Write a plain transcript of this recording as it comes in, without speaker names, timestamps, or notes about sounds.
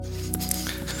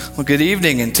Well, good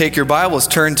evening, and take your Bibles,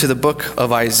 turn to the book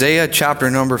of Isaiah,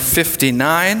 chapter number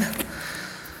 59.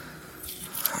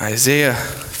 Isaiah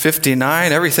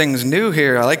 59, everything's new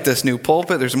here. I like this new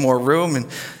pulpit. There's more room, and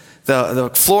the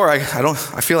floor, I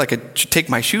feel like I should take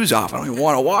my shoes off. I don't even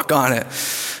want to walk on it.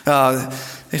 A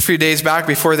few days back,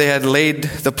 before they had laid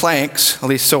the planks, at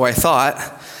least so I thought,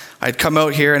 I'd come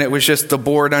out here and it was just the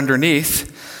board underneath.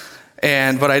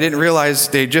 But I didn't realize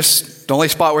the only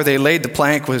spot where they laid the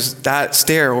plank was that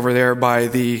stair over there by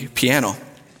the piano.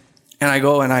 And I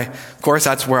go and of course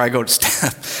that's where I go to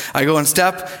step. I go and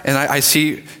step and I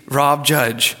see Rob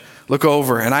Judge look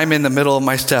over and I'm in the middle of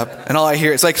my step and all I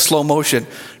hear, it's like slow motion.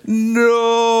 No!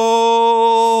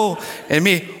 And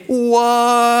me,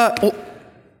 what?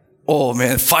 Oh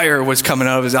man, fire was coming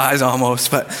out of his eyes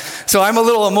almost. So I'm a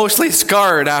little emotionally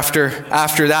scarred after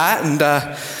that, and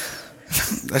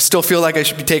I still feel like I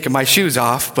should be taking my shoes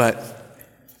off, but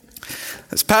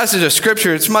this passage of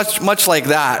scripture, it's much like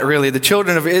that, really. The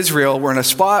children of Israel were in a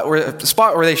spot where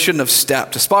they shouldn't have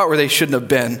stepped, a spot where they shouldn't have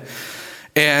been.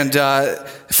 And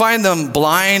find them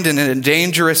blind and in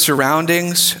dangerous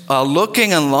surroundings,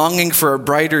 looking and longing for a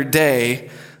brighter day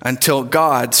until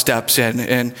God steps in.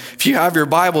 And if you have your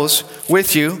Bibles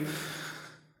with you,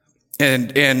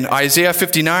 and in Isaiah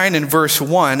 59 in verse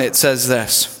 1, it says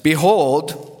this: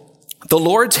 "Behold, the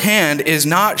Lord's hand is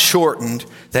not shortened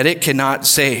that it cannot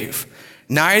save,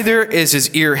 neither is his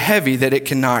ear heavy that it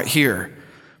cannot hear.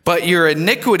 But your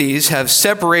iniquities have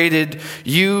separated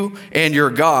you and your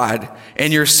God,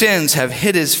 and your sins have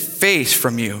hid his face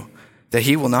from you, that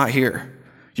he will not hear.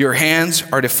 Your hands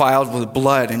are defiled with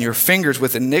blood, and your fingers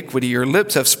with iniquity. Your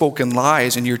lips have spoken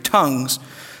lies, and your tongues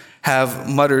have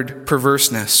muttered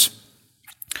perverseness.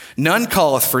 None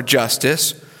calleth for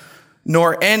justice,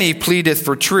 nor any pleadeth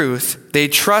for truth. They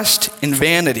trust in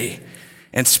vanity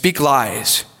and speak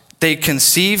lies. They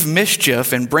conceive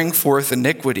mischief and bring forth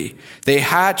iniquity. They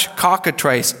hatch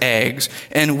cockatrice eggs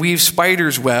and weave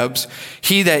spiders' webs.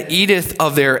 He that eateth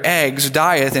of their eggs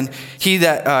dieth, and he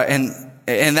that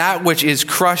and that which is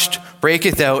crushed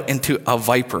breaketh out into a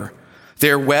viper.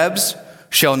 Their webs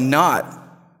shall not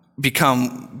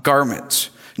become garments,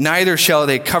 neither shall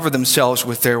they cover themselves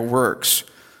with their works.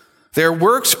 Their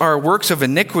works are works of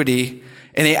iniquity,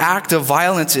 and the act of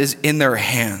violence is in their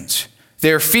hands.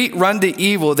 Their feet run to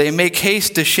evil. They make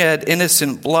haste to shed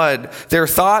innocent blood. Their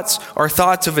thoughts are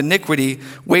thoughts of iniquity,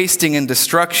 wasting and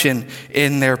destruction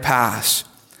in their paths.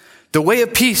 The way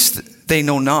of peace they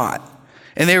know not,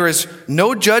 and there is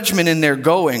no judgment in their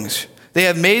goings. They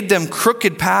have made them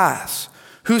crooked paths.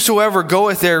 Whosoever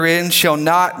goeth therein shall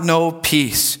not know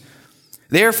peace.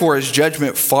 Therefore is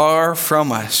judgment far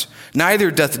from us, neither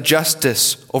doth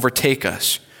justice overtake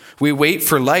us. We wait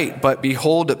for light, but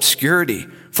behold obscurity,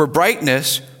 for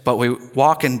brightness, but we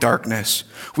walk in darkness.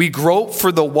 We grope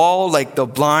for the wall like the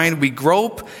blind. We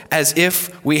grope as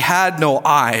if we had no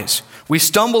eyes. We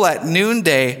stumble at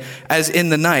noonday as in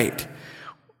the night.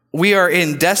 We are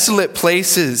in desolate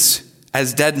places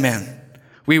as dead men.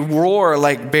 We roar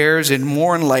like bears and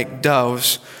mourn like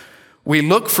doves. We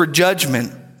look for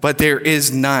judgment, but there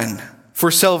is none.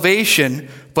 For salvation,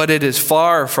 but it is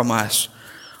far from us.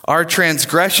 Our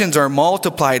transgressions are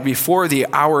multiplied before thee.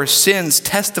 Our sins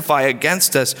testify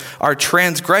against us. Our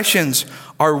transgressions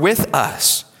are with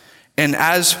us. And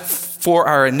as for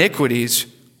our iniquities,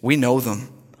 we know them.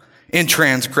 In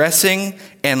transgressing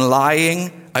and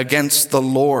lying against the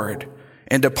Lord,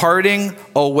 and departing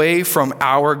away from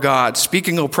our God,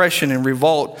 speaking oppression and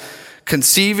revolt,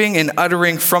 conceiving and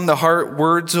uttering from the heart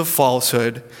words of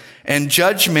falsehood, and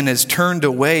judgment is turned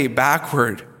away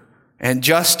backward, and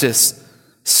justice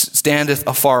standeth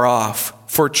afar off.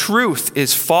 For truth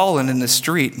is fallen in the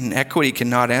street, and equity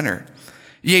cannot enter.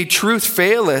 Yea, truth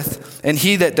faileth, and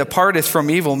he that departeth from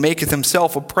evil maketh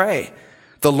himself a prey.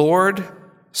 The Lord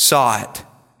saw it,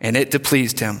 and it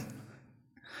displeased him,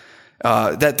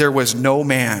 that there was no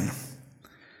man.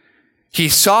 He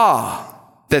saw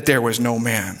that there was no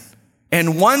man,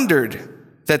 and wondered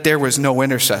that there was no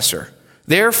intercessor.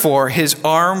 Therefore his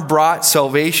arm brought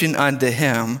salvation unto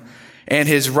him, and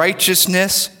his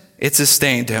righteousness, it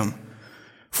sustained him.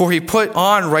 For he put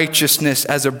on righteousness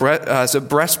as a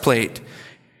breastplate,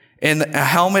 and a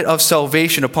helmet of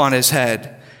salvation upon his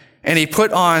head. And he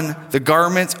put on the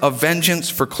garment of vengeance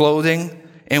for clothing,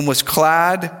 and was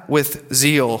clad with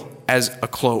zeal as a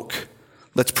cloak."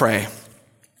 Let's pray.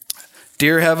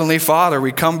 Dear Heavenly Father,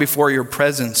 we come before your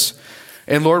presence.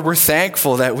 And Lord, we're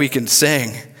thankful that we can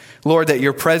sing. Lord, that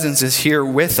your presence is here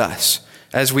with us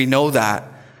as we know that.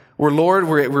 Lord,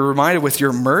 we're reminded with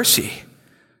your mercy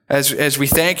as we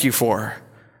thank you for.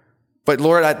 But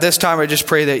Lord, at this time, I just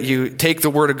pray that you take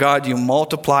the word of God, you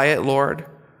multiply it, Lord.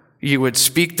 you would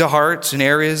speak to hearts in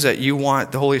areas that you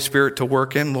want the Holy Spirit to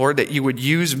work in, Lord, that you would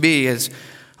use me as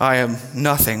I am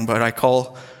nothing, but I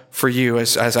call for you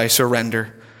as I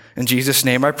surrender. In Jesus'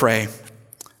 name I pray.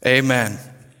 Amen.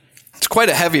 It's quite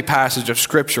a heavy passage of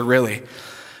Scripture, really.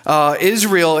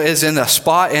 Israel is in a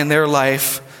spot in their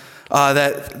life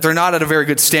that they're not at a very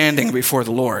good standing before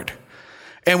the Lord.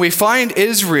 And we find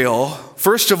Israel,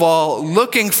 first of all,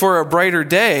 looking for a brighter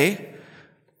day,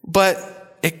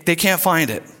 but they can't find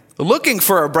it. Looking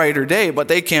for a brighter day, but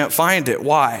they can't find it.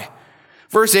 Why?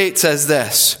 Verse 8 says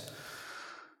this,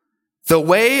 "The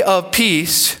way of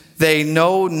peace they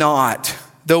know not."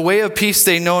 The way of peace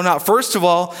they know not. First of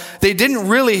all, they didn't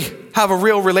really have a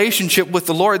real relationship with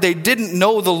the Lord. They didn't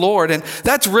know the Lord. And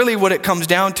that's really what it comes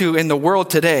down to in the world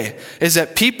today, is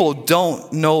that people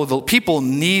don't know people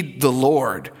need the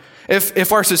Lord.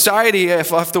 If our society,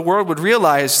 if the world would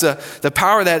realize the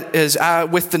power that is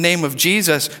with the name of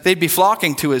Jesus, they'd be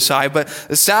flocking to his side. But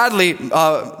sadly,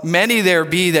 many there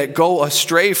be that go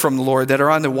astray from the Lord, that are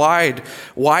on the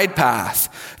wide path.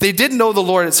 They didn't know the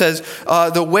Lord. It says,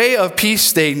 the way of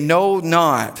peace they know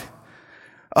not.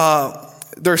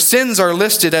 Their sins are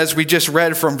listed, as we just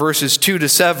read from verses 2 to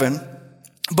 7.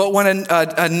 But when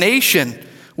a nation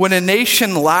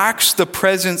lacks the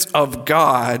presence of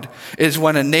God is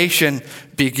when a nation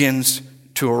begins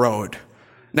to erode.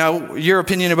 Now, your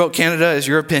opinion about Canada is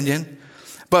your opinion,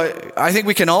 but I think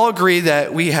we can all agree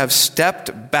that we have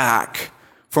stepped back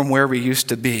from where we used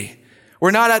to be.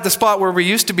 We're not at the spot where we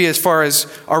used to be as far as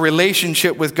our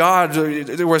relationship with God.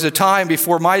 There was a time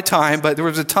before my time, but there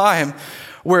was a time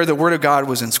where the Word of God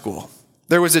was in school.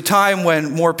 There was a time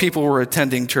when more people were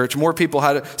attending church. More people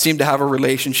seemed to have a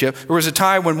relationship. There was a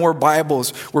time when more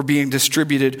Bibles were being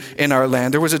distributed in our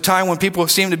land. There was a time when people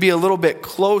seemed to be a little bit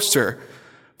closer.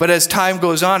 But as time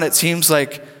goes on, it seems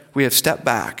like we have stepped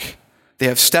back. They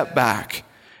have stepped back.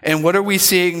 And what are we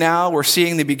seeing now? We're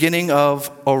seeing the beginning of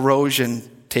erosion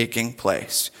taking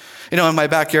place. In my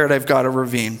backyard, I've got a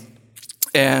ravine.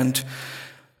 And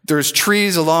there's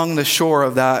trees along the shore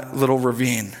of that little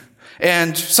ravine.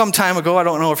 And some time ago, I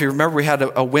don't know if you remember, we had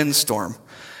a windstorm.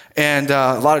 And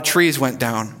a lot of trees went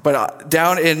down. But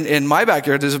down in my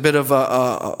backyard, there's a bit of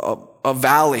a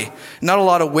valley. Not a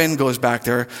lot of wind goes back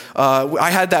there.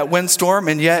 I had that windstorm,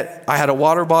 and yet I had a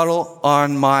water bottle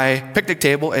on my picnic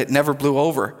table. It never blew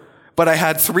over. But I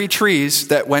had 3 trees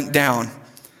that went down.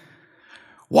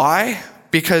 Why?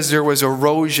 Because there was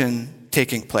erosion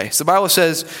taking place. The Bible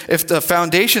says, if the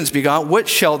foundations be gone, what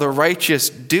shall the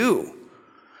righteous do?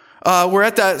 We're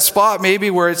at that spot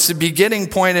maybe where it's the beginning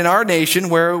point in our nation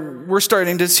where we're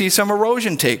starting to see some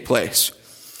erosion take place.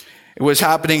 It was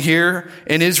happening here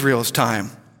in Israel's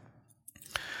time.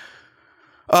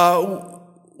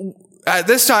 At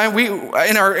this time,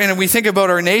 we think about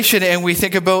our nation and we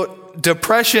think about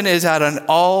depression is at an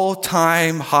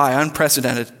all-time high,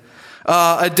 unprecedented.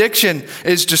 Addiction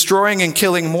is destroying and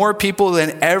killing more people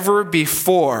than ever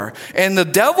before. And the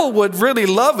devil would really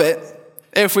love it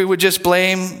if we would just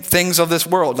blame things of this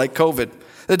world, like COVID.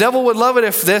 The devil would love it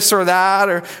if this or that,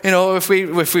 or, if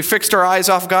we fixed our eyes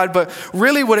off God. But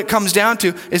really what it comes down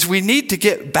to is we need to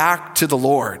get back to the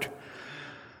Lord.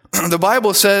 The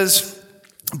Bible says,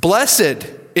 "Blessed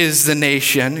is the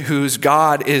nation whose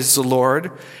God is the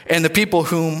Lord, and the people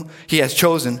whom he has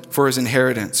chosen for his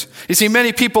inheritance." You see,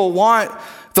 many people want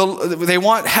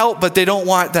help, but they don't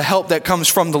want the help that comes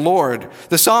from the Lord.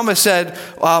 The psalmist said,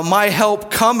 "My help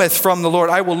cometh from the Lord.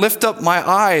 I will lift up my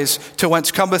eyes to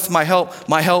whence cometh my help.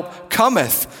 My help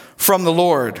cometh from the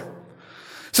Lord."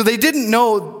 So they didn't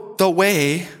know the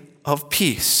way of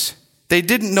peace. They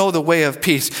didn't know the way of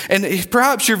peace. And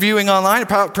perhaps you're viewing online,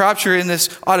 perhaps you're in this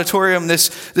auditorium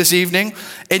this evening,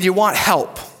 and you want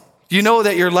help. You know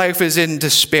that your life is in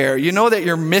despair. You know that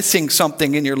you're missing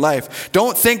something in your life.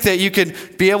 Don't think that you can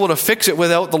be able to fix it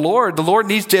without the Lord. The Lord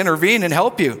needs to intervene and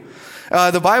help you.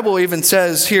 The Bible even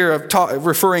says here,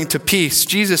 referring to peace,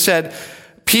 Jesus said,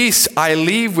 "Peace I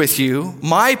leave with you,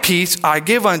 my peace I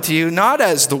give unto you, not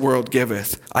as the world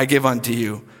giveth, I give unto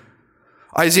you."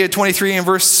 Isaiah 26 and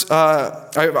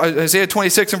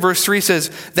verse 3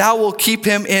 says, "Thou wilt keep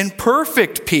him in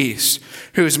perfect peace,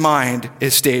 whose mind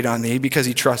is stayed on thee, because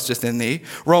he trusteth in thee."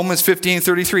 Romans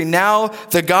 15:33, "Now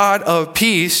the God of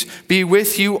peace be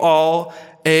with you all.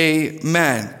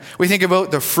 Amen." We think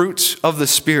about the fruits of the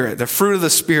Spirit, the fruit of the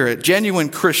Spirit. Genuine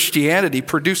Christianity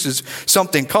produces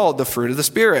something called the fruit of the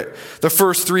Spirit. The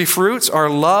first 3 fruits are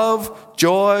love,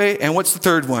 joy, and what's the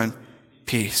third one?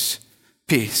 Peace.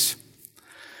 Peace.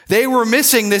 They were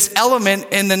missing this element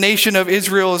in the nation of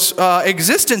Israel's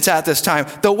existence at this time.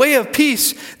 The way of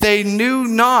peace, they knew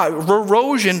not.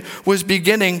 Erosion was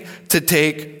beginning to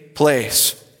take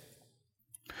place.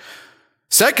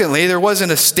 Secondly, there wasn't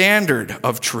a standard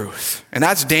of truth, and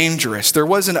that's dangerous. There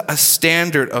wasn't a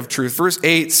standard of truth. Verse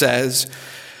 8 says,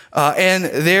 and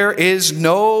there is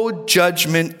no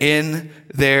judgment in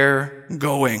their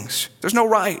goings. There's no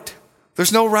right.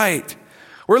 There's no right.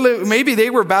 Maybe they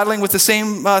were battling with the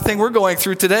same thing we're going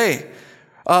through today.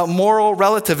 Moral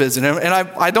relativism. And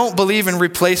I don't believe in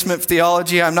replacement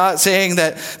theology. I'm not saying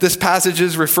that this passage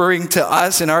is referring to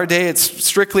us in our day.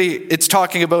 It's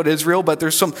talking about Israel, but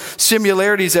there's some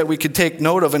similarities that we could take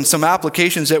note of and some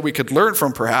applications that we could learn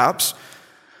from perhaps.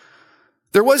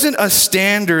 There wasn't a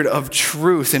standard of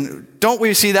truth. And don't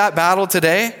we see that battle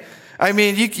today? I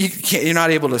mean, you're not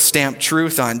able to stamp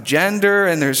truth on gender,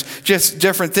 and there's just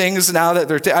different things now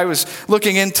that I was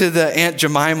looking into the Aunt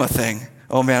Jemima thing.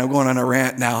 Oh man, I'm going on a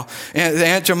rant now. And the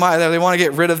Aunt Jemima, they want to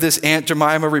get rid of this Aunt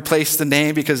Jemima, replace the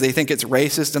name because they think it's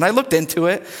racist. And I looked into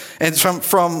it, and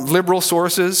from liberal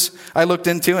sources, I looked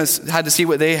into and had to see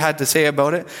what they had to say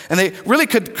about it. And they really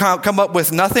could come up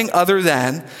with nothing other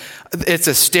than it's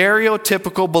a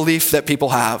stereotypical belief that people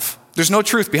have. There's no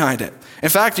truth behind it. In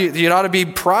fact, you ought to be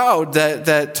proud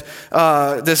that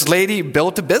this lady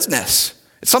built a business.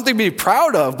 It's something to be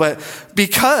proud of, but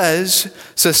because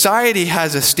society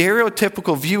has a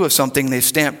stereotypical view of something, they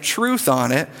stamp truth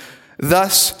on it,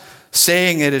 thus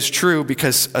saying it is true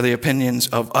because of the opinions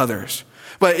of others.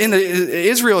 But in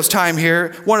Israel's time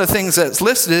here, one of the things that's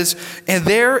listed is, and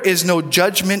there is no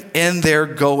judgment in their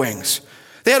goings.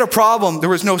 They had a problem. There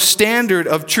was no standard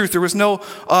of truth. There was no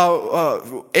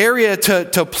area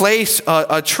to place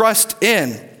a trust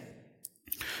in.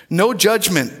 No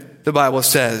judgment, the Bible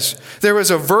says. There was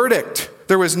a verdict.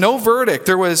 There was no verdict.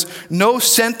 There was no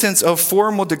sentence of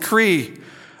formal decree.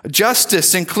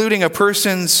 Justice, including a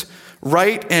person's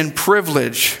right and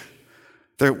privilege.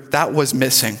 That was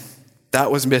missing. That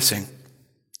was missing.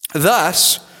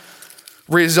 Thus,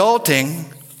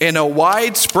 resulting in a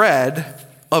widespread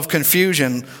of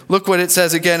confusion. Look what it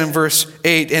says again in verse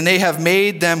 8. And they have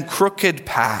made them crooked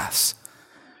paths.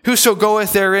 Whoso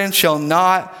goeth therein shall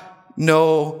not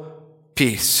know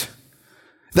peace.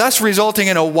 Thus resulting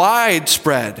in a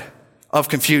widespread of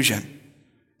confusion.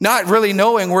 Not really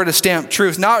knowing where to stamp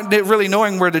truth. Not really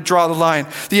knowing where to draw the line.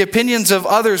 The opinions of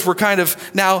others were kind of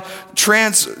now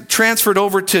transferred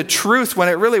over to truth when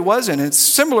it really wasn't. It's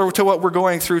similar to what we're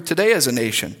going through today as a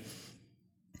nation.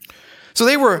 So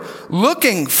they were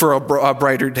looking for a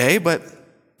brighter day, but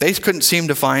they couldn't seem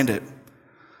to find it.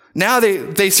 Now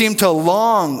they seem to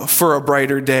long for a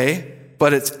brighter day,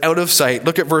 but it's out of sight.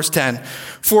 Look at verse 10.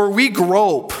 For we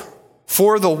grope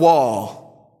for the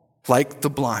wall like the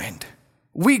blind.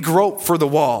 We grope for the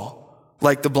wall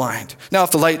like the blind. Now,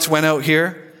 if the lights went out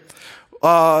here,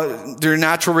 their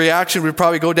natural reaction would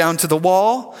probably go down to the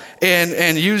wall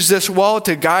and use this wall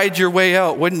to guide your way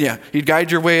out, wouldn't you? You'd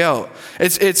guide your way out.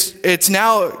 It's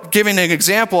now giving an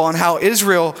example on how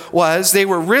Israel was. They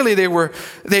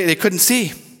couldn't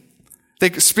see.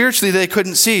 Spiritually, they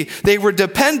couldn't see. They were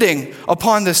depending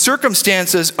upon the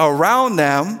circumstances around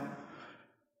them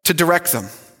to direct them.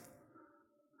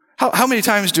 How many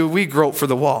times do we grope for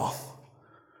the wall?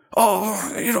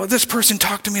 Oh, this person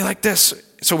talked to me like this.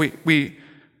 So we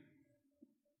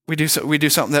do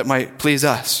something that might please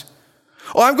us.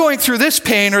 Oh, I'm going through this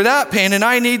pain or that pain and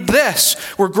I need this.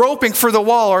 We're groping for the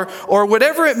wall or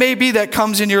whatever it may be that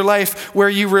comes in your life where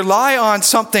you rely on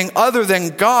something other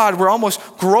than God. We're almost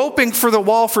groping for the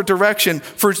wall for direction,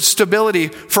 for stability,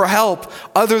 for help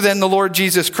other than the Lord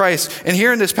Jesus Christ. And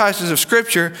here in this passage of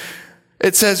Scripture,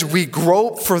 it says we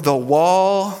grope for the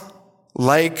wall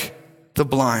like the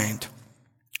blind.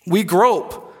 We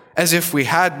grope as if we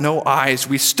had no eyes.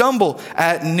 We stumble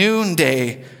at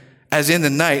noonday as in the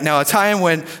night. Now, a time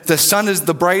when the sun is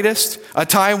the brightest, a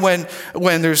time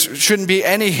when there shouldn't be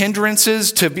any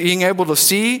hindrances to being able to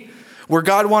see, where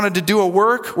God wanted to do a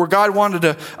work, where God wanted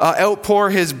to outpour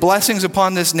his blessings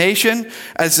upon this nation,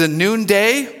 as the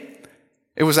noonday,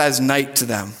 it was as night to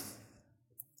them.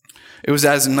 It was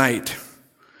as night.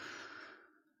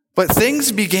 But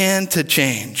things began to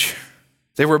change.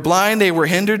 They were blind, they were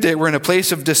hindered, they were in a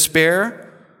place of despair.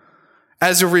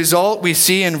 As a result, we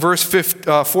see in verse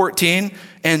 14,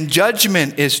 and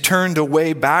judgment is turned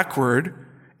away backward,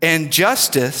 and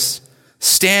justice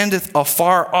standeth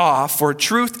afar off, for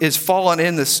truth is fallen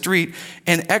in the street,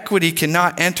 and equity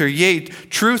cannot enter. Yea,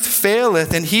 truth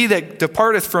faileth, and he that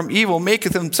departeth from evil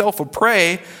maketh himself a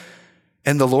prey.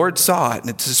 And the Lord saw it, and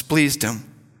it displeased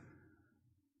him,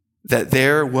 that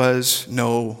there was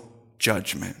no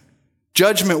judgment.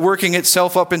 Judgment working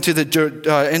itself up into the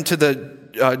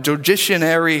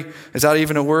judiciary, is that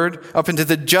even a word? Up into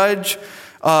the judge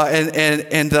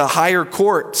and the higher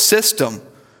court system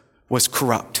was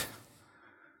corrupt.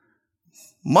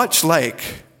 much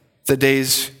like the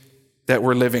days that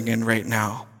we're living in right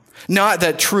now. Not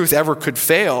that truth ever could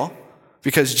fail,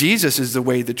 because Jesus is the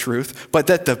way, the truth, but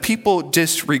that the people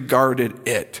disregarded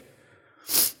it.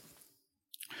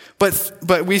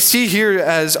 But we see here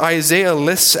as Isaiah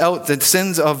lists out the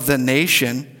sins of the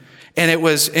nation, and it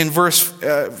was in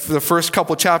the first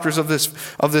couple chapters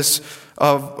first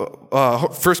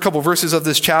couple verses of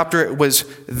this chapter, it was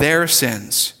their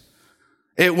sins.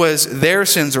 It was their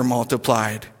sins are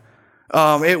multiplied.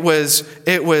 It was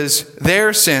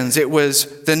their sins. It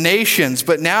was the nations.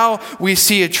 But now we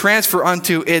see a transfer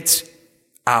unto it's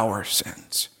our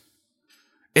sins.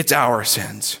 It's our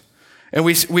sins. And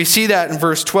we see that in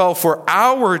verse 12, for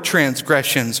our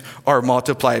transgressions are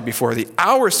multiplied before thee.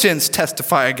 Our sins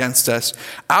testify against us.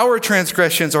 Our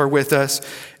transgressions are with us.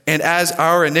 And as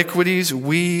our iniquities,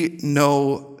 we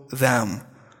know them.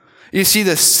 You see,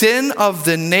 the sin of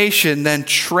the nation then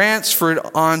transferred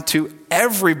onto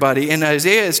everybody. And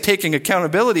Isaiah is taking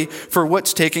accountability for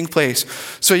what's taking place.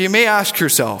 So you may ask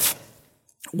yourself,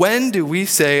 when do we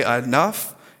say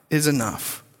enough is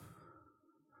enough?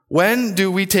 When do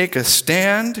we take a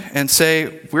stand and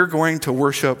say, we're going to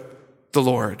worship the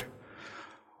Lord?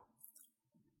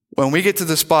 When we get to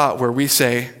the spot where we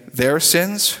say, their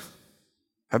sins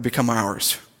have become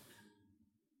ours.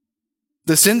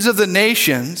 The sins of the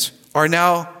nations are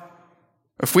now,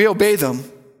 if we obey them,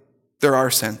 they're our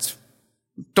sins.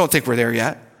 Don't think we're there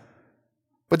yet.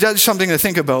 But that's something to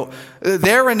think about.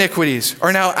 Their iniquities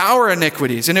are now our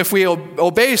iniquities. And if we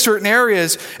obey certain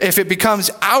areas, if it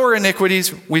becomes our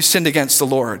iniquities, we've sinned against the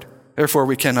Lord. Therefore,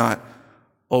 we cannot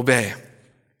obey.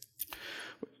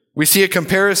 We see a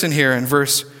comparison here in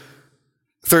verse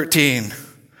 13.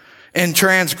 In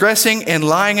transgressing and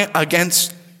lying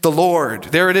against the Lord.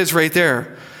 There it is right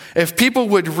there. If people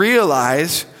would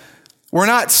realize we're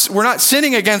not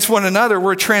sinning against one another.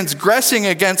 We're transgressing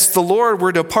against the Lord.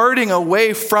 We're departing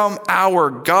away from our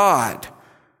God.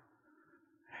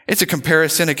 It's a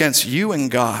comparison against you and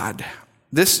God.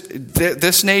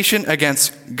 This nation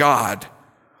against God.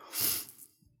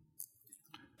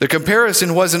 The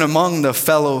comparison wasn't among the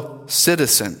fellow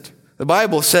citizen. The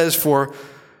Bible says, for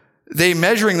they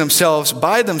measuring themselves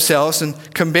by themselves and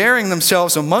comparing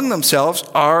themselves among themselves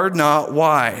are not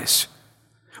wise.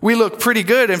 We look pretty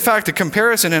good. In fact, a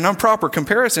comparison, an improper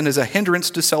comparison, is a hindrance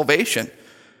to salvation.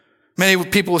 Many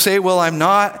people will say, well, I'm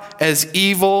not as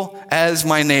evil as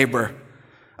my neighbor.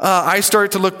 I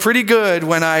start to look pretty good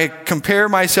when I compare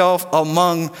myself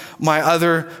among my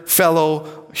other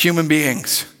fellow human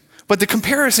beings. But the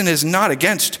comparison is not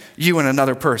against you and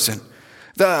another person.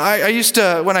 I used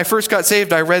to, when I first got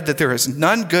saved, I read that there is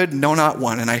none good, no, not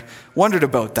one. And I wondered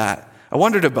about that.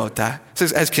 So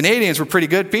as Canadians, we're pretty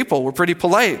good people. We're pretty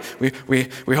polite.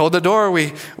 We hold the door.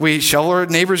 We shovel our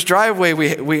neighbor's driveway.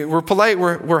 We're polite.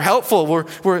 We're helpful.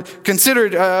 We're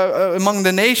considered among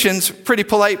the nations pretty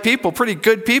polite people, pretty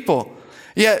good people.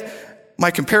 Yet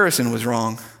my comparison was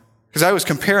wrong because I was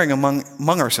comparing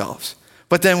among ourselves.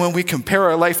 But then when we compare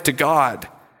our life to God,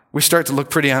 we start to look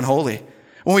pretty unholy.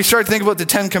 When we start to think about the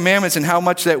 10 Commandments and how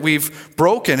much that we've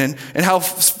broken and how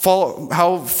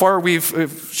far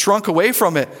we've shrunk away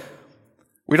from it,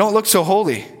 we don't look so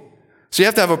holy. So you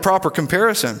have to have a proper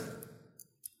comparison.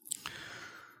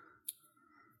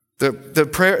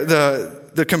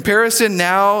 The comparison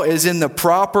now is in the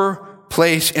proper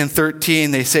place in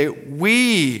 13. They say,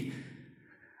 we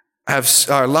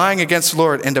are lying against the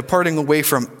Lord and departing away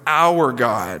from our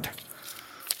God.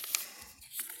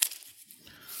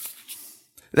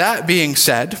 That being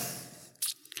said,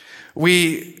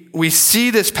 we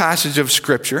see this passage of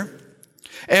Scripture,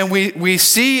 and we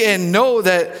see and know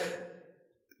that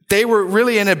they were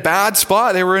really in a bad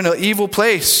spot. They were in an evil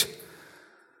place.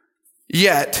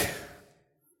 Yet,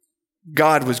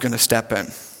 God was going to step in.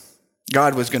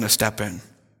 God was going to step in.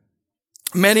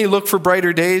 Many look for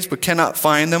brighter days but cannot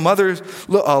find them. Others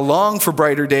long for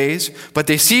brighter days, but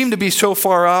they seem to be so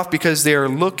far off because they are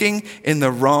looking in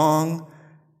the wrong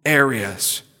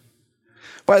areas.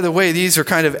 By the way, these are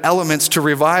kind of elements to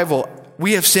revival.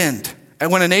 We have sinned.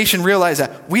 And when a nation realizes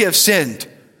that, we have sinned.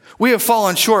 We have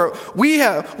fallen short. We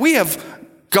have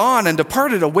gone and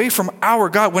departed away from our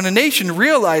God. When a nation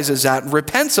realizes that and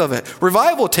repents of it,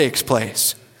 revival takes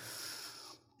place.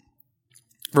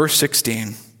 Verse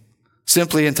 16,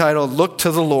 simply entitled, Look to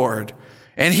the Lord.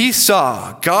 And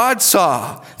God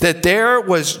saw that there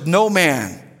was no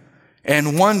man,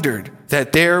 and wondered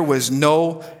that there was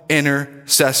no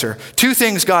intercessor. Two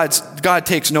things God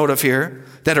takes note of here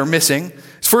that are missing.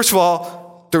 First of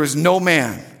all, there was no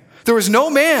man. There was no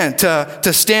man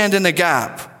to stand in the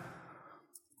gap.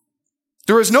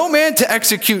 There was no man to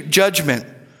execute judgment.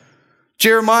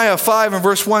 Jeremiah 5 and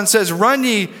verse 1 says, "Run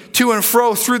ye to and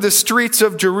fro through the streets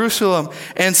of Jerusalem,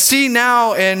 and see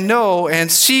now and know,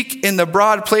 and seek in the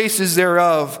broad places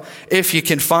thereof, if ye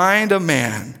can find a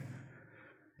man.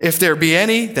 If there be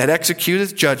any that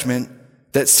executeth judgment,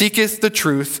 that seeketh the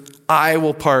truth, I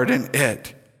will pardon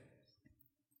it."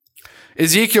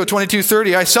 Ezekiel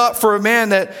 22:30, "I sought for a man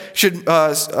that should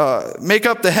make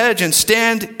up the hedge and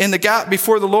stand in the gap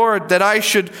before the Lord, that I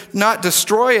should not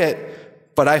destroy it,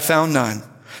 but I found none."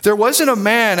 There wasn't a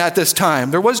man at this time.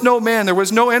 There was no man. There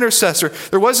was no intercessor.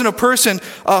 There wasn't a person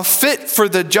fit for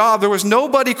the job. There was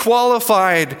nobody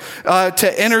qualified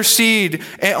to intercede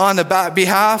on the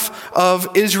behalf of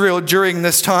Israel during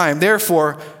this time.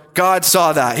 Therefore, God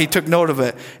saw that. He took note of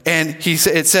it. And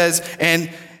it says, "And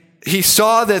he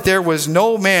saw that there was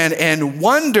no man and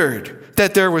wondered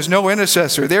that there was no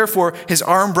intercessor. Therefore, his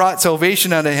arm brought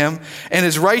salvation unto him, and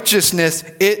his righteousness,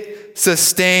 it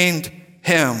sustained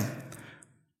him."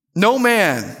 No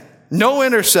man, no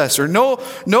intercessor, no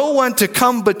one to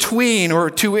come between or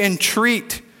to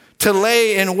entreat, to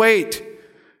lay in wait.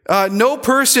 No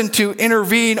person to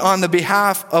intervene on the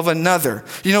behalf of another.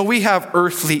 You know, we have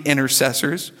earthly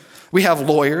intercessors. We have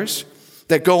lawyers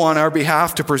that go on our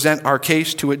behalf to present our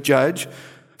case to a judge.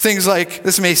 Things like,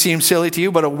 this may seem silly to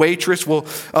you, but a waitress will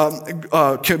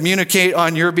communicate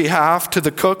on your behalf to the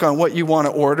cook on what you want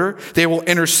to order. They will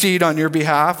intercede on your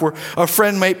behalf. Or a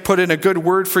friend might put in a good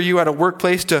word for you at a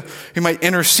workplace. He might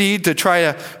intercede to try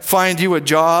to find you a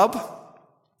job.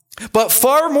 But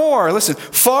far more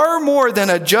than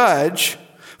a judge,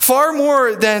 far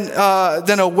more than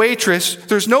a waitress,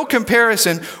 there's no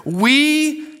comparison.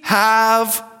 We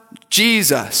have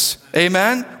Jesus.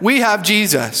 Amen? We have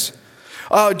Jesus.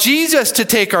 Jesus to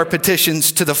take our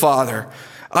petitions to the Father.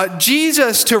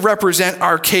 Jesus to represent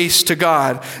our case to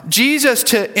God. Jesus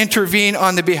to intervene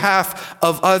on the behalf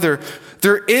of others.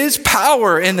 There is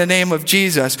power in the name of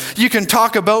Jesus. You can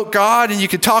talk about God and you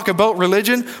can talk about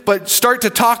religion, but start to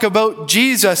talk about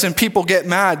Jesus and people get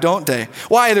mad, don't they?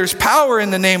 Why? There's power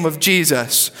in the name of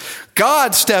Jesus.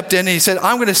 God stepped in and he said,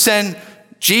 "I'm going to send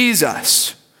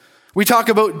Jesus." We talk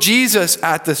about Jesus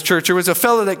at this church. There was a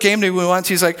fellow that came to me once.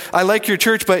 He's like, "I like your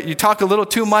church, but you talk a little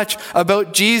too much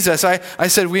about Jesus." I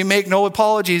said, "We make no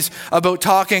apologies about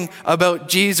talking about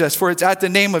Jesus, for it's at the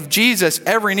name of Jesus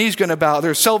every knee's going to bow.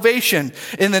 There's salvation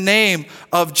in the name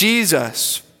of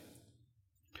Jesus."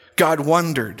 God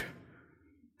wondered.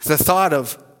 The thought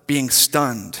of being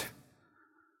stunned.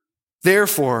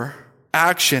 Therefore,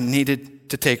 action needed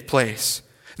to take place.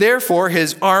 Therefore,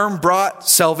 his arm brought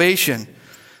salvation.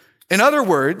 In other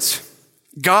words,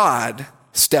 God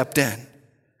stepped in.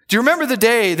 Do you remember the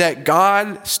day that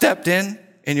God stepped in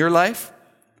your life?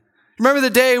 Remember the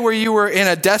day where you were in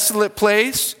a desolate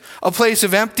place, a place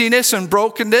of emptiness and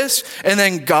brokenness, and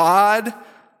then God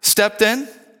stepped in?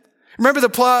 Remember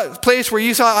the place where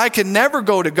you thought, "I could never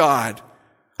go to God.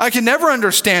 I could never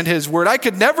understand his word. I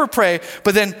could never pray,"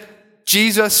 but then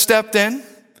Jesus stepped in?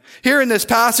 Here in this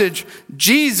passage,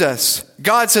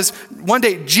 God says, one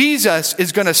day Jesus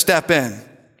is going to step in.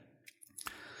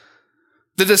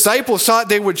 The disciples thought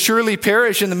they would surely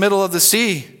perish in the middle of the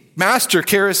sea. "Master,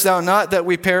 carest thou not that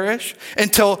we perish?"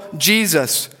 Until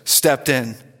Jesus stepped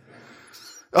in.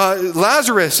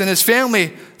 Lazarus and his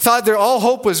family thought all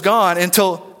hope was gone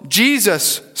until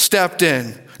Jesus stepped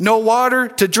in. No water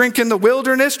to drink in the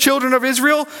wilderness, children of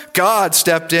Israel? God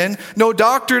stepped in. No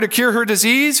doctor to cure her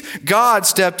disease? God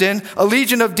stepped in. A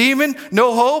legion of demons?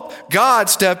 No hope? God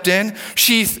stepped in.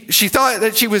 She thought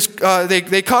that she was,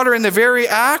 they caught her in the very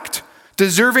act,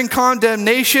 deserving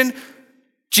condemnation.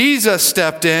 Jesus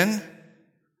stepped in.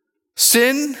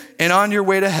 Sin and on your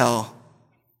way to hell?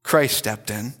 Christ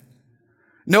stepped in.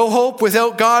 No hope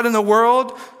without God in the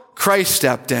world? Christ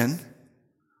stepped in.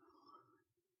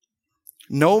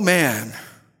 No man,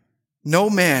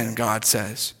 God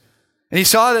says. And he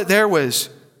saw that there was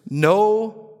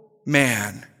no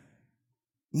man.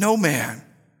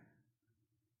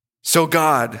 So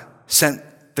God sent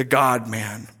the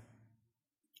God-man.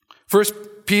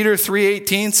 1 Peter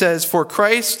 3:18 says, "For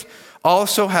Christ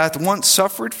also hath once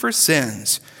suffered for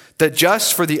sins, the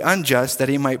just for the unjust, that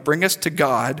he might bring us to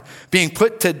God, being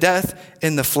put to death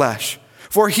in the flesh.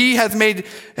 For he hath made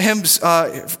him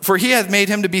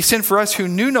to be sin for us who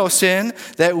knew no sin,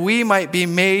 that we might be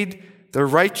made the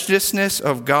righteousness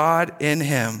of God in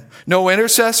him. No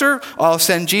intercessor? I'll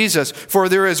send Jesus. For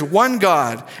there is one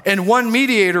God and one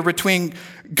mediator between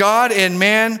God and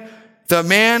man, the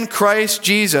man Christ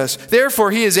Jesus.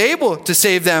 Therefore he is able to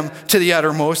save them to the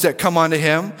uttermost that come unto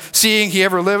him, seeing he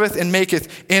ever liveth and maketh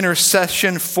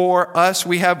intercession for us."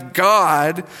 We have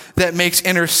God that makes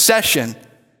intercession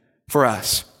for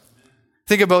us.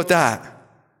 Think about that.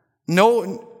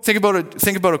 Think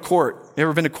about a court. You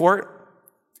ever been to court?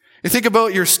 You think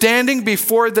about you're standing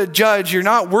before the judge. You're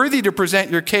not worthy to present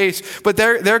your case, but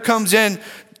there comes in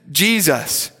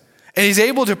Jesus. And he's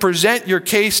able to present your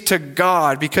case to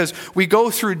God because we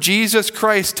go through Jesus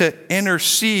Christ to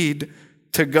intercede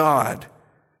to God.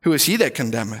 Who is he that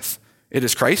condemneth? It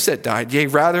is Christ that died, yea,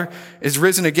 rather is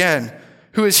risen again.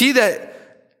 Who is he that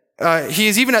he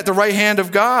is even at the right hand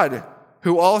of God,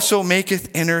 who also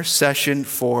maketh intercession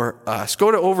for us.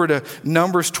 Go over to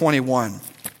Numbers 21.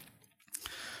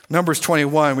 Numbers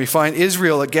 21, we find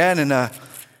Israel again in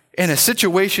a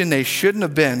situation they shouldn't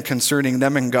have been concerning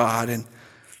them and God. And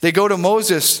they go to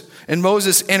Moses, and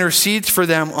Moses intercedes for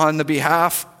them on the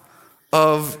behalf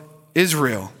of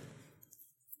Israel.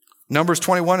 Numbers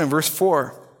 21 and verse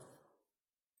 4.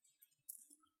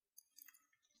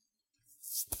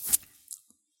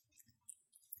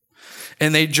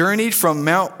 And they journeyed from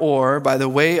Mount Or by the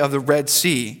way of the Red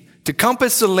Sea to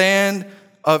compass the land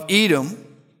of Edom,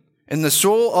 and the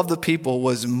soul of the people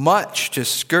was much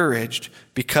discouraged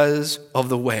because of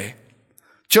the way.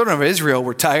 Children of Israel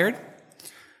were tired.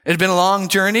 It had been a long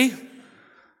journey.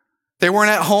 They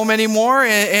weren't at home anymore,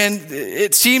 and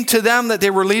it seemed to them that they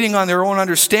were leading on their own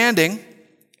understanding.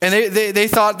 And they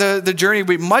thought the journey would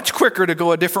be much quicker to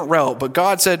go a different route. But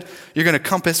God said, you're going to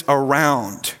compass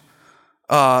around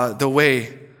the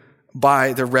way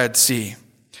by the Red Sea.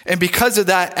 And because of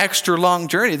that extra long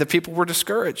journey, the people were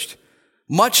discouraged.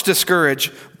 Much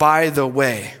discouraged by the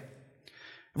way.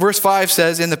 Verse 5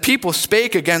 says, and the people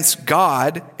spake against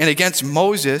God and against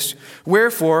Moses,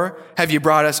 wherefore have you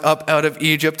brought us up out of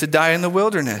Egypt to die in the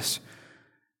wilderness?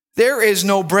 There is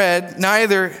no bread,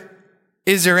 neither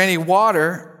is there any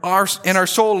water, and our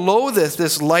soul loatheth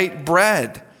this light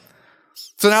bread.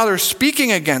 So now they're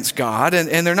speaking against God,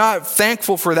 and they're not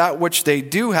thankful for that which they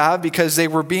do have because they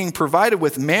were being provided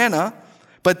with manna,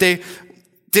 but they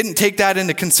didn't take that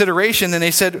into consideration. And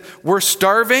they said, we're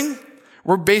starving.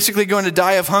 We're basically going to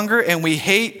die of hunger, and we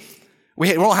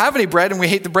don't have any bread, and we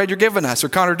hate the bread you're giving us. They're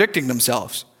contradicting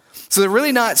themselves. So they're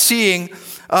really not seeing,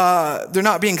 they're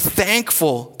not being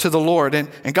thankful to the Lord. And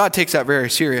God takes that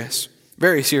very serious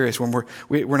when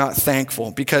we're not thankful.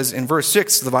 Because in verse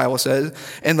 6, the Bible says,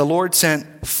 and the Lord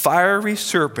sent fiery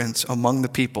serpents among the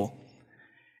people,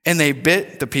 and they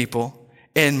bit the people,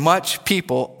 and much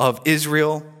people of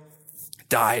Israel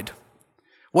died.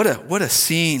 What a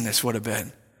scene this would have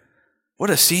been. What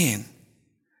a scene.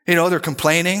 They're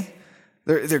complaining.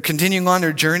 They're continuing on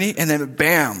their journey, and then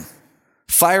bam,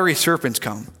 fiery serpents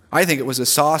come. I think it was a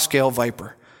saw-scale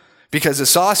viper, because the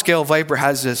saw-scale viper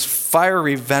has this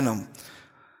fiery venom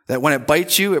that when it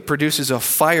bites you, it produces a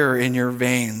fire in your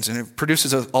veins, and it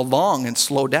produces a long and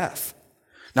slow death.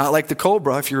 Not like the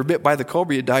cobra. If you were bit by the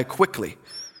cobra, you die quickly.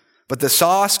 But the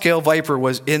saw-scale viper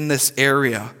was in this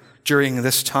area during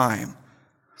this time.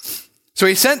 So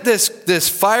he sent this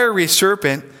fiery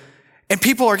serpent, and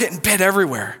people are getting bit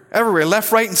everywhere,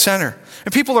 left, right, and center.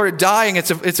 And people are dying.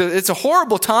 It's a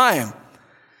horrible time.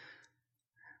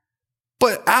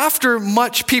 But after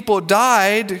much people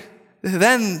died,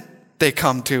 then they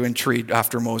come to entreat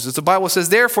after Moses. The Bible says,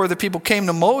 therefore the people came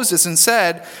to Moses and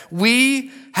said, we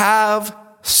have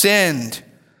sinned.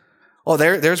 Oh,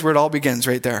 there's where it all begins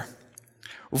right there.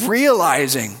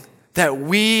 Realizing that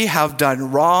we have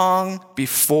done wrong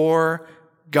before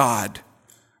God.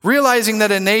 Realizing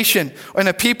that a nation and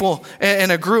a people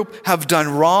and a group have done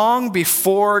wrong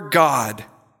before God.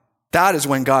 That is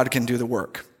when God can do the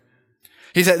work.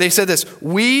 They said this,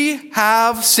 we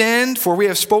have sinned, for we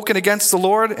have spoken against the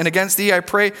Lord and against thee, I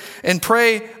pray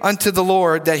unto the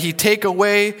Lord that he take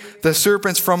away the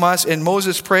serpents from us. And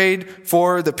Moses prayed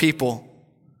for the people.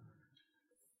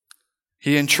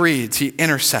 He entreats, he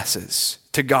intercesses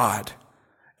to God.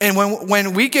 And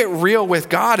when we get real with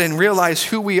God and realize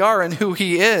who we are and who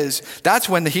he is, that's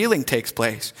when the healing takes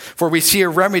place. For we see a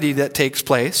remedy that takes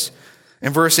place.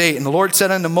 In verse 8, and the Lord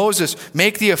said unto Moses,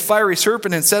 make thee a fiery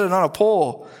serpent and set it on a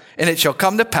pole. And it shall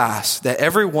come to pass that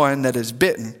every one that is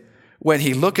bitten, when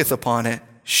he looketh upon it,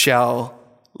 shall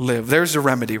live. There's the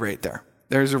remedy right there.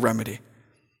 There's a remedy.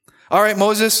 All right,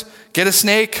 Moses, get a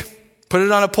snake, put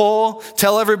it on a pole,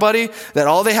 tell everybody that they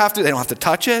don't have to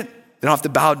touch it. They don't have to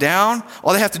bow down.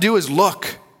 All they have to do is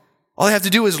look. All they have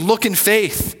to do is look in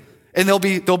faith, and they'll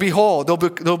be whole.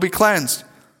 They'll be cleansed.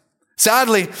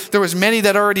 Sadly, there was many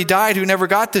that already died who never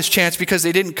got this chance because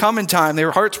they didn't come in time.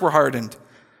 Their hearts were hardened.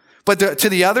 But to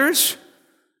the others,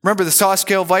 remember the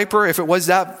saw-scale viper? If it was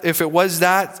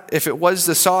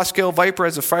the saw-scale viper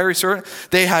as a fiery serpent,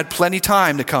 they had plenty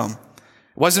time to come. It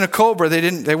wasn't a cobra.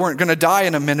 They weren't going to die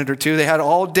in a minute or two. They had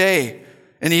all day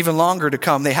and even longer to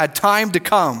come. They had time to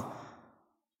come.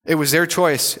 It was their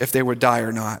choice if they would die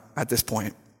or not at this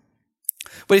point.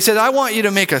 But he said, I want you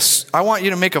to make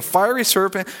a fiery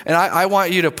serpent, and I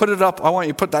want you to put it up. I want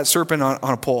you to put that serpent on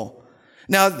a pole.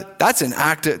 Now, that's an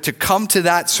act to come to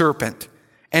that serpent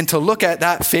and to look at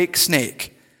that fake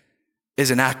snake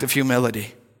is an act of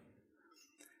humility.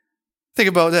 Think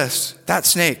about this. That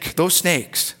snake, those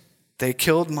snakes, they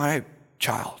killed my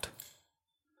child.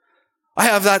 I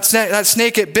have that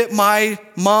snake, it bit my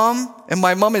mom, and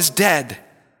my mom is dead.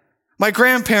 My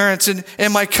grandparents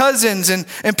and my cousins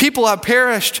and people have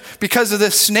perished because of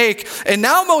this snake. And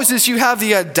now, Moses, you have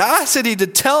the audacity to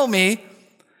tell me,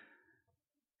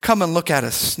 come and look at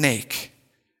a snake.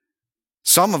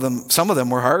 Some of them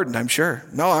were hardened, I'm sure.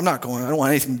 No, I'm not going. I don't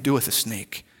want anything to do with a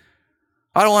snake.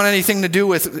 I don't want anything to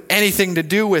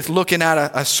do with looking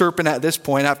at a serpent at this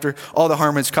point after all the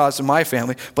harm it's caused to my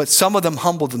family. But some of them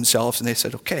humbled themselves and they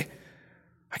said, okay,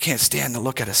 I can't stand to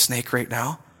look at a snake right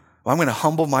now. Well, I'm going to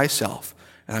humble myself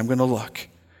and I'm going to look.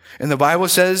 And the Bible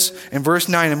says in verse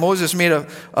 9, and Moses made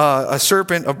a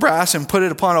serpent of brass and put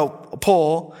it upon a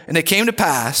pole. And it came to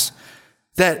pass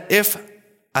that if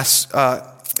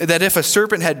a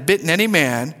serpent had bitten any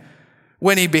man,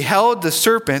 when he beheld the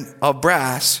serpent of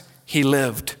brass, he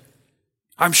lived.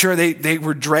 I'm sure they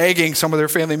were dragging some of their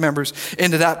family members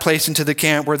into that place, into the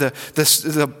camp where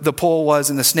the pole was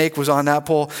and the snake was on that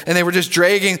pole. And they were just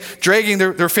dragging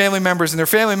their family members, and their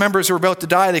family members were about to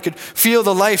die. They could feel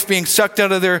the life being sucked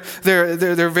out of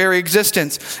their very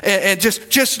existence. And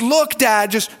just look, Dad,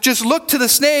 just look to the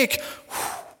snake.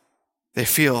 They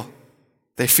feel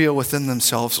within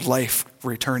themselves life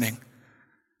returning.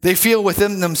 They feel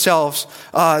within themselves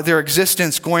their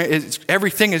existence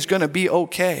everything is going to be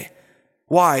okay.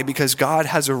 Why? Because God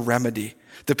has a remedy.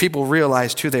 The people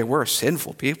realized who they were,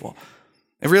 sinful people.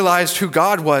 They realized who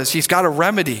God was. He's got a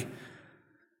remedy.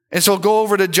 And so go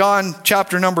over to John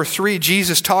chapter number 3.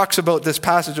 Jesus talks about this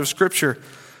passage of Scripture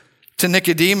to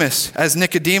Nicodemus, as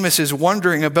Nicodemus is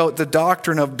wondering about the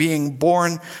doctrine of being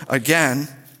born again.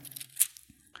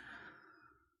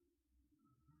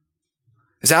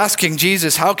 Is asking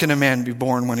Jesus, how can a man be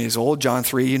born when he's old? John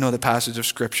 3, you know the passage of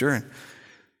Scripture. And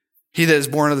he that is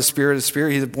born of the Spirit is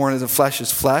spirit, he that is born of the flesh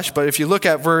is flesh. But if you look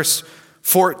at verse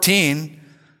 14,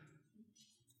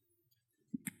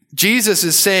 Jesus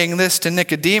is saying this to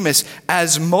Nicodemus,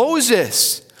 as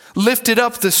Moses lifted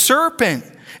up the serpent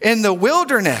in the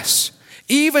wilderness,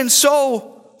 even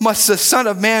so must the Son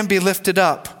of Man be lifted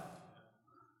up,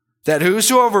 that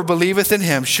whosoever believeth in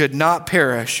him should not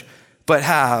perish, but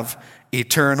have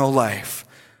eternal life.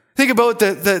 Think about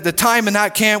the time in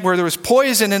that camp where there was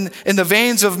poison in the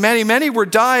veins of many. Many were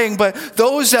dying, but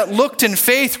those that looked in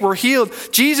faith were healed.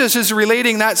 Jesus is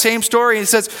relating that same story. He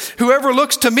says, whoever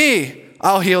looks to me,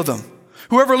 I'll heal them.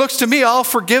 Whoever looks to me, I'll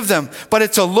forgive them. But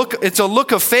it's a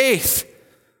look of faith.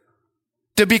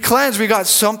 To be cleansed, we got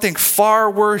something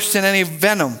far worse than any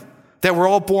venom that we're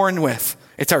all born with.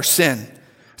 It's our sin.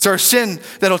 It's our sin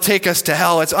that'll take us to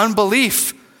hell. It's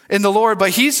unbelief in the Lord,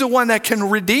 but he's the one that can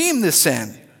redeem the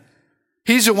sin.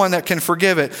 He's the one that can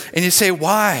forgive it. And you say,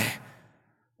 why?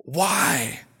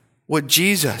 Why would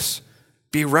Jesus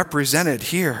be represented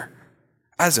here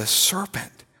as a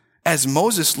serpent? As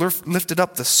Moses lifted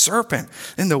up the serpent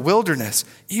in the wilderness,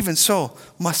 even so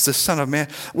must the Son of Man.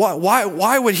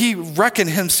 Why would he reckon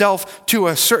himself to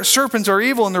a serpents are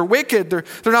evil and they're wicked, they're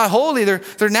not holy,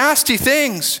 they're nasty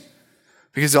things?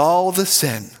 Because all the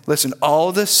sin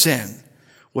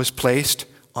was placed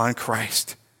on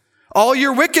Christ. All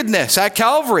your wickedness at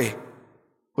Calvary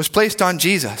was placed on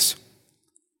Jesus.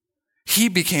 He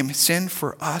became sin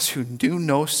for us who knew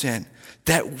no sin,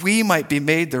 that we might be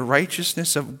made the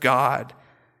righteousness of God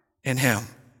in him.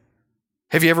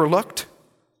 Have you ever looked?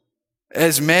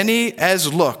 As many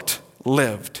as looked,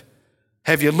 lived.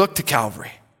 Have you looked to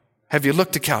Calvary? Have you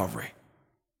looked to Calvary?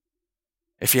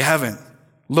 If you haven't,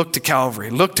 look to Calvary.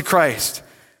 Look to Christ.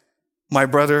 My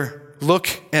brother, look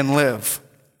and live.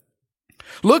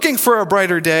 Looking for a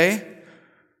brighter day,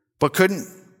 but couldn't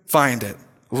find it.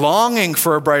 Longing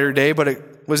for a brighter day, but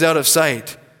it was out of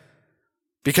sight.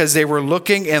 Because they were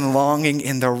looking and longing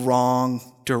in the wrong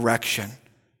direction.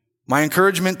 My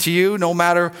encouragement to you, no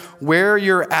matter where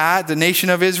you're at, the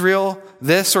nation of Israel,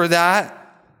 this or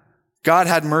that, God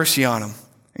had mercy on them.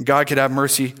 And God could have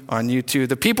mercy on you too.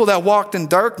 The people that walked in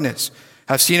darkness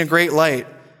have seen a great light.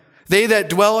 They that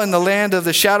dwell in the land of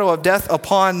the shadow of death,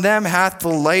 upon them hath the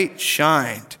light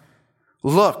shined.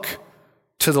 Look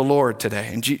to the Lord today.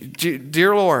 And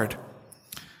dear Lord,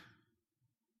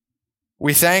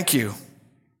 we thank you.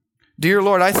 Dear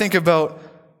Lord, I think about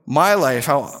my life,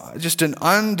 how just an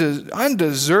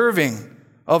undeserving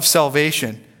of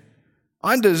salvation,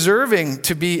 undeserving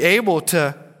to be able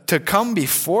to to come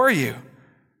before you.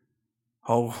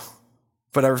 Oh,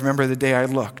 but I remember the day I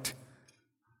looked.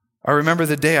 I remember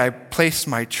the day I placed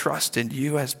my trust in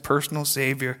you as personal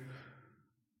Savior.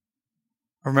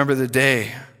 I remember the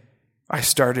day I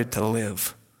started to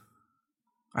live.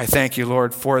 I thank you,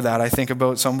 Lord, for that. I think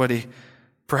about somebody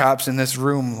perhaps in this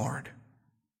room, Lord,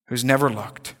 who's never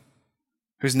looked,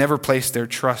 who's never placed their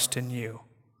trust in you.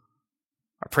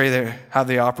 I pray they have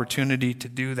the opportunity to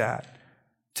do that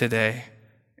today.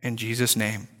 In Jesus'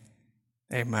 name,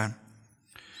 amen.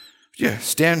 Yeah,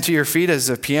 stand to your feet as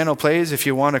the piano plays. If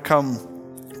you want to come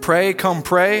pray, come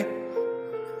pray.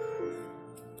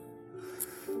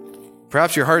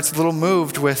 Perhaps your heart's a little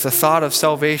moved with the thought of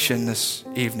salvation this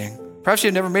evening. Perhaps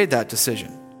you've never made that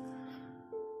decision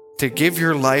to give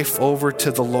your life over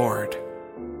to the Lord.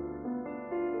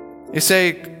 You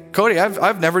say, Cody,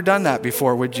 I've never done that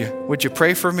before. Would you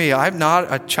pray for me? I'm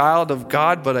not a child of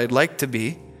God, but I'd like to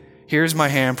be. Here's my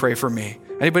hand, pray for me.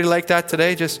 Anybody like that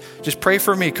today? Just pray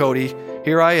for me, Cody.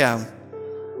 Here I am.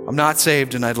 I'm not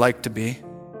saved and I'd like to be.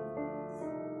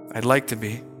 I'd like to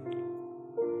be.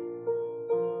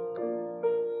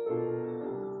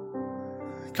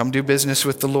 Come do business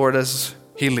with the Lord as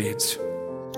He leads.